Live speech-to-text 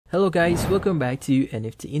Hello guys, welcome back to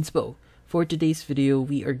NFT Inspo. For today's video,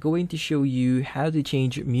 we are going to show you how to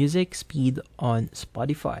change music speed on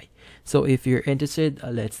Spotify. So if you're interested,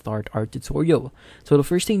 let's start our tutorial. So the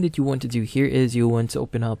first thing that you want to do here is you want to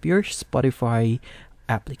open up your Spotify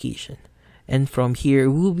application. And from here,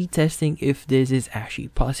 we'll be testing if this is actually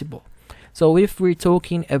possible. So if we're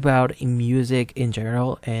talking about music in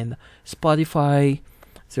general and Spotify,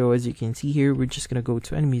 so as you can see here, we're just gonna go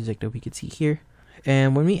to any music that we can see here.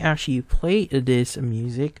 And when we actually play this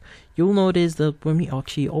music, you'll notice that when we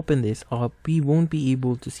actually open this up, we won't be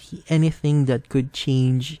able to see anything that could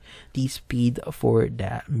change the speed for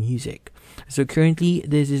that music. So currently,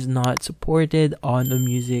 this is not supported on the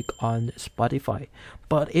music on Spotify.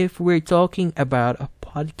 But if we're talking about a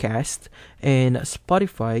podcast and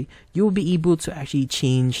Spotify, you'll be able to actually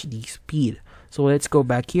change the speed. So let's go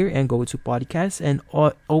back here and go to podcasts and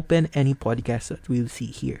open any podcast that we'll see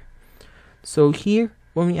here. So here,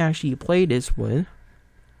 when we actually play this one,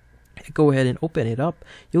 go ahead and open it up,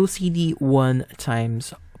 you'll see the 1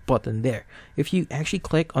 times button there. If you actually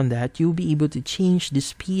click on that, you'll be able to change the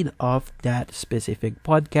speed of that specific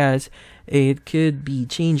podcast. It could be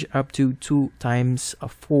changed up to 2 times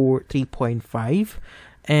for 3.5.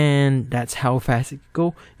 And that's how fast it could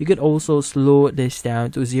go. You could also slow this down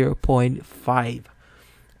to 0.5.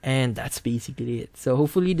 And that's basically it. So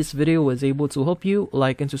hopefully this video was able to help you.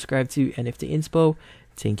 Like and subscribe to NFT Inspo.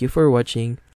 Thank you for watching.